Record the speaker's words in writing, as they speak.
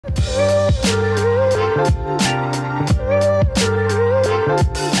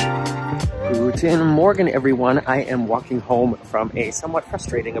Guten Morgen, everyone. I am walking home from a somewhat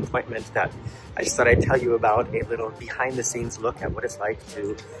frustrating appointment that I just thought I'd tell you about, a little behind-the-scenes look at what it's like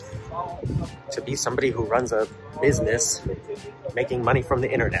to be somebody who runs a business making money from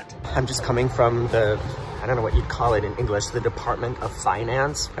the internet. I'm just coming from the, I don't know what you'd call it in English, the Department of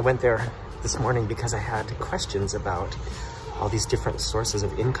Finance. I went there this morning because I had questions about all these different sources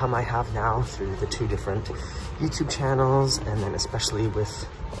of income I have now through the 2 different YouTube channels, and then especially with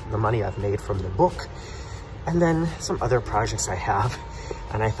the money I've made from the book, and then some other projects I have.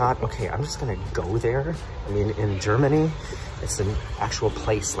 And I thought, okay, I'm just gonna go there. I mean, in Germany, it's an actual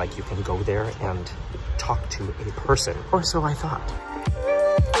place, like you can go there and talk to a person, or so I thought.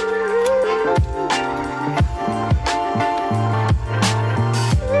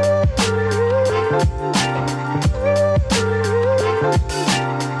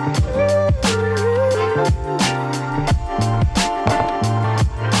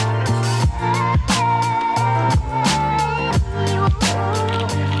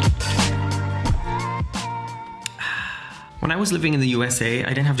 When I was living in the USA, I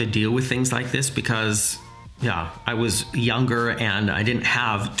didn't have to deal with things like this because, yeah, I was younger and I didn't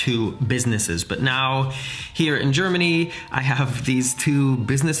have 2 businesses. But now here in Germany, I have these 2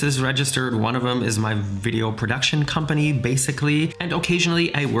 businesses registered. One of them is my video production company, basically. And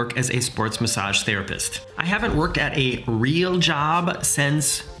occasionally I work as a sports massage therapist. I haven't worked at a real job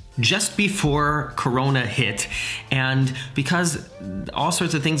since just before Corona hit, and because all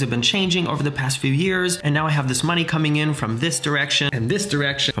sorts of things have been changing over the past few years, and now I have this money coming in from this direction and this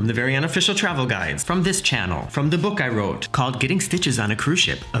direction, from the very unofficial travel guides, from this channel, from the book I wrote called Getting Stitches on a Cruise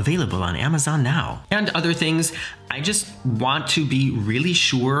Ship, available on Amazon now, and other things. I just want to be really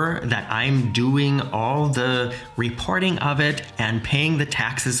sure that I'm doing all the reporting of it and paying the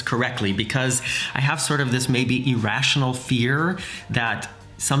taxes correctly, because I have sort of this maybe irrational fear that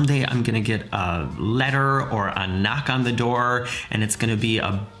someday I'm gonna get a letter or a knock on the door and it's gonna be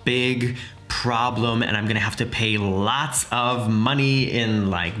a big problem and I'm gonna have to pay lots of money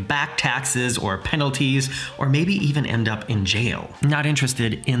in like back taxes or penalties, or maybe even end up in jail. Not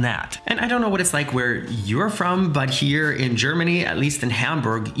interested in that. And I don't know what it's like where you're from, but here in Germany, at least in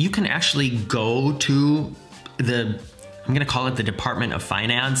Hamburg, you can actually go to the, I'm gonna call it the Department of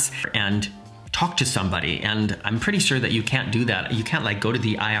Finance, and talk to somebody. And I'm pretty sure that you can't do that. You can't like go to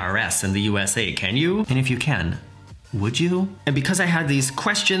the IRS in the USA, can you? And if you can, would you? And because I had these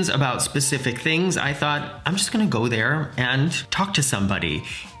questions about specific things, I thought I'm just gonna go there and talk to somebody.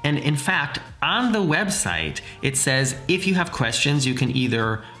 And in fact, on the website, it says if you have questions, you can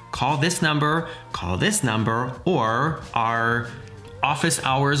either call this number, or our office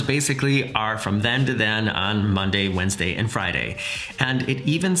hours basically are from then to then on Monday, Wednesday, and Friday. And it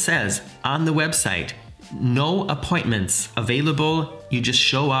even says on the website, no appointments available. You just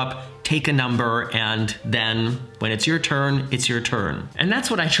show up, take a number, and then when it's your turn, it's your turn. And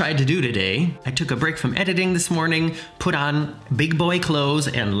that's what I tried to do today. I took a break from editing this morning, put on big boy clothes,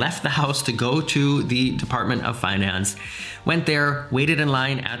 and left the house to go to the Department of Finance. Went there, waited in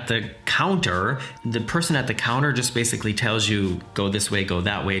line at the counter. The person at the counter just basically tells you, go this way, go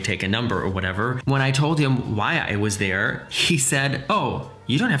that way, take a number or whatever. When I told him why I was there, he said, oh,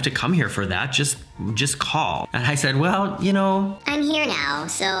 you don't have to come here for that, just call. And I said, well, you know, I'm here now,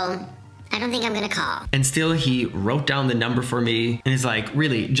 so I don't think I'm gonna call. And still he wrote down the number for me and he's like,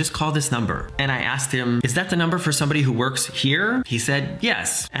 really, just call this number. And I asked him, is that the number for somebody who works here? He said,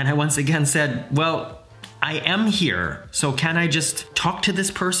 yes. And I once again said, well, I am here, so can I just talk to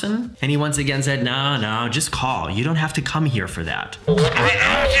this person? And he once again said, no, just call. You don't have to come here for that. I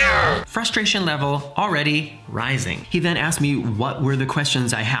am here. Frustration level already rising. He then asked me what were the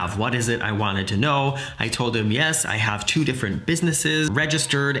questions I have. What is it I wanted to know? I told him, yes, I have 2 different businesses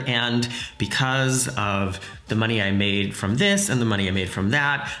registered, and because of the money I made from this and the money I made from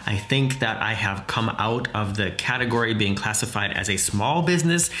that, I think that I have come out of the category being classified as a small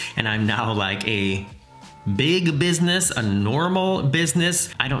business, and I'm now like a big business, a normal business.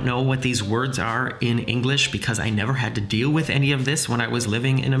 I don't know what these words are in English because I never had to deal with any of this when I was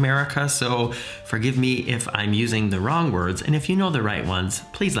living in America, so forgive me if I'm using the wrong words, and if you know the right ones,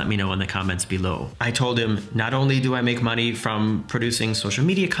 please let me know in the comments below. I told him not only do I make money from producing social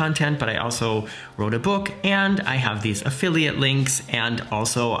media content, but I also wrote a book, and I have these affiliate links, and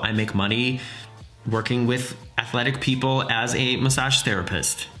also I make money working with athletic people as a massage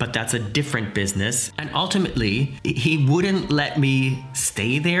therapist. But that's a different business. And ultimately, he wouldn't let me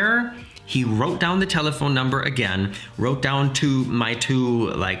stay there. He wrote down the telephone number again, wrote down my 2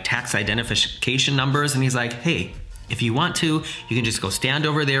 like tax identification numbers, and he's like, hey, if you want to, you can just go stand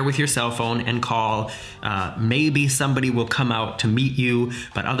over there with your cell phone and call. Maybe somebody will come out to meet you,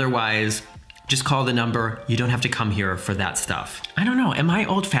 but otherwise, just call the number. You don't have to come here for that stuff. I don't know, am I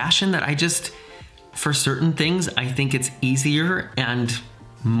old-fashioned that I just, for certain things, I think it's easier and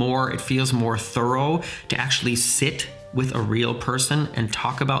more, it feels more thorough to actually sit with a real person and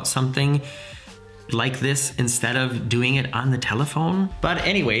talk about something like this instead of doing it on the telephone. But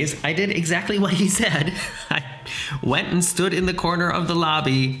anyways, I did exactly what he said. I went and stood in the corner of the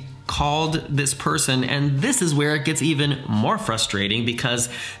lobby, called this person, and this is where it gets even more frustrating because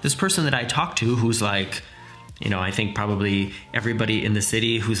this person that I talked to, who's like, you know, I think probably everybody in the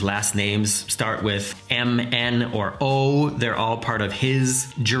city whose last names start with M, N, or O, they're all part of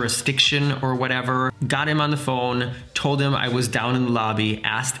his jurisdiction or whatever. Got him on the phone, told him I was down in the lobby,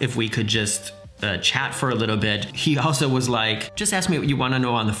 asked if we could just chat for a little bit. He also was like, just ask me what you want to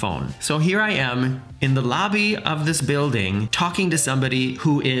know on the phone. So here I am in the lobby of this building talking to somebody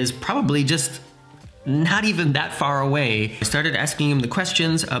who is probably just not even that far away. I started asking him the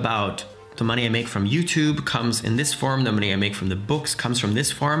questions about the money I make from YouTube comes in this form, the money I make from the books comes from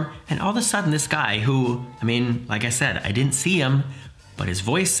this form, and all of a sudden this guy who, I mean, like I said, I didn't see him, but his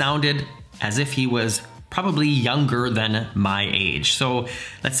voice sounded as if he was probably younger than my age. So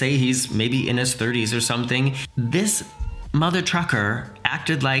let's say he's maybe in his 30s or something. This mother trucker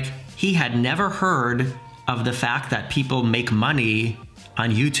acted like he had never heard of the fact that people make money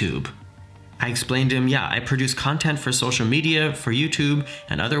on YouTube. I explained to him, yeah, I produce content for social media, for YouTube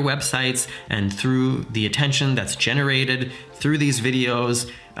and other websites, and through the attention that's generated through these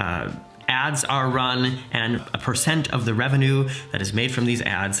videos, ads are run, and a percent of the revenue that is made from these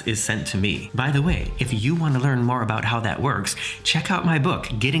ads is sent to me. By the way, if you want to learn more about how that works, check out my book,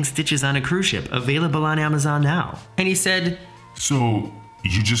 Getting Stitches on a Cruise Ship, available on Amazon now. And he said, so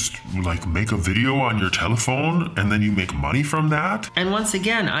you just like make a video on your telephone and then you make money from that? And once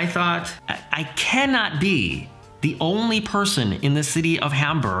again, I thought, I cannot be the only person in the city of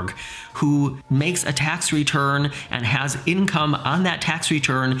Hamburg who makes a tax return and has income on that tax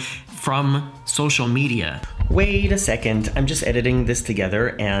return from social media. Wait a second, I'm just editing this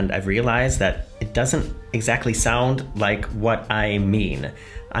together and I've realized that it doesn't exactly sound like what I mean.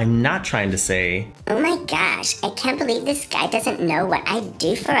 I'm not trying to say, oh my gosh, I can't believe this guy doesn't know what I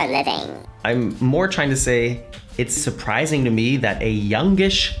do for a living. I'm more trying to say, it's surprising to me that a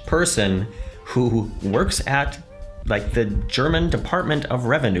youngish person who works at like the German Department of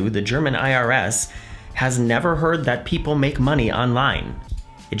Revenue, the German IRS, has never heard that people make money online.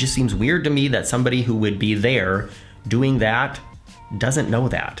 It just seems weird to me that somebody who would be there doing that doesn't know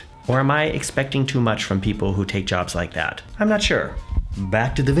that. Or am I expecting too much from people who take jobs like that? I'm not sure.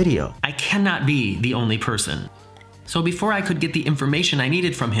 Back to the video. I cannot be the only person. So before I could get the information I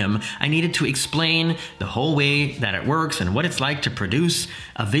needed from him, I needed to explain the whole way that it works and what it's like to produce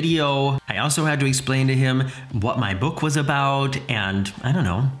a video. I also had to explain to him what my book was about, and I don't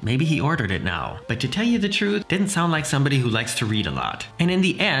know, maybe he ordered it now. But to tell you the truth, didn't sound like somebody who likes to read a lot. And in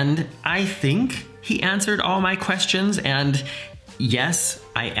the end, I think he answered all my questions, and yes,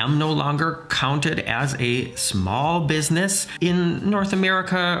 I am no longer counted as a small business in North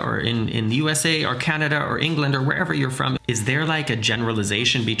America or in the USA or Canada or England or wherever you're from. Is there like a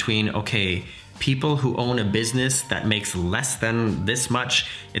generalization between, okay, people who own a business that makes less than this much,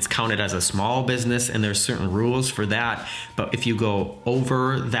 it's counted as a small business and there's certain rules for that. But if you go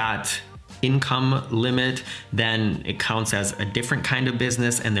over that income limit, then it counts as a different kind of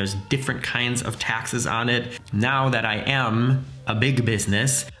business and there's different kinds of taxes on it. Now that I am a big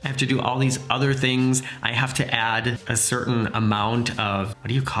business, I have to do all these other things. I have to add a certain amount of, what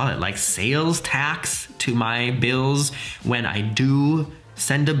do you call it, like sales tax to my bills when I do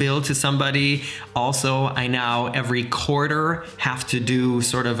send a bill to somebody. Also, I now every quarter have to do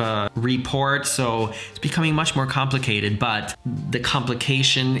sort of a report, so it's becoming much more complicated, but the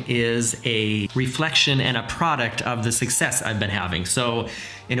complication is a reflection and a product of the success I've been having. So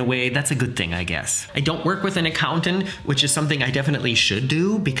in a way, that's a good thing, I guess. I don't work with an accountant, which is something I definitely should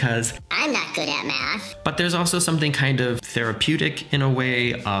do because I'm not good at math. But there's also something kind of therapeutic in a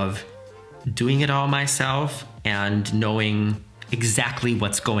way of doing it all myself and knowing exactly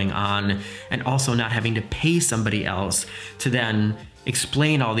what's going on, and also not having to pay somebody else to then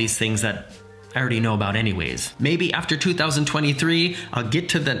explain all these things that I already know about anyways. Maybe after 2023, I'll get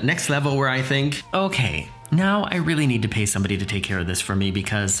to the next level where I think, okay, now I really need to pay somebody to take care of this for me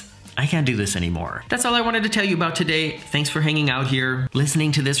because I can't do this anymore. That's all I wanted to tell you about today. Thanks for hanging out here,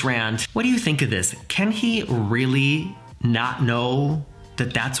 listening to this rant. What do you think of this? Can he really not know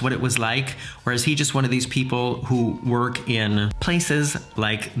that that's what it was like? Or is he just one of these people who work in places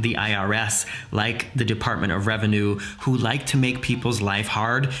like the IRS, like the Department of Revenue, who like to make people's life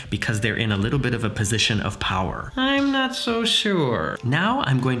hard because they're in a little bit of a position of power? I'm not so sure. Now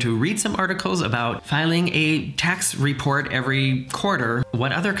I'm going to read some articles about filing a tax report every quarter,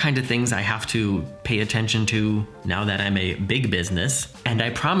 what other kind of things I have to pay attention to now that I'm a big business. And I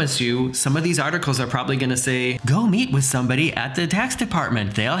promise you, some of these articles are probably gonna say, go meet with somebody at the tax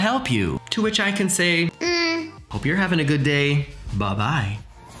department, they'll help you. To which I can say, hope you're having a good day, bye-bye.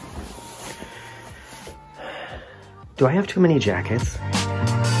 Do I have too many jackets?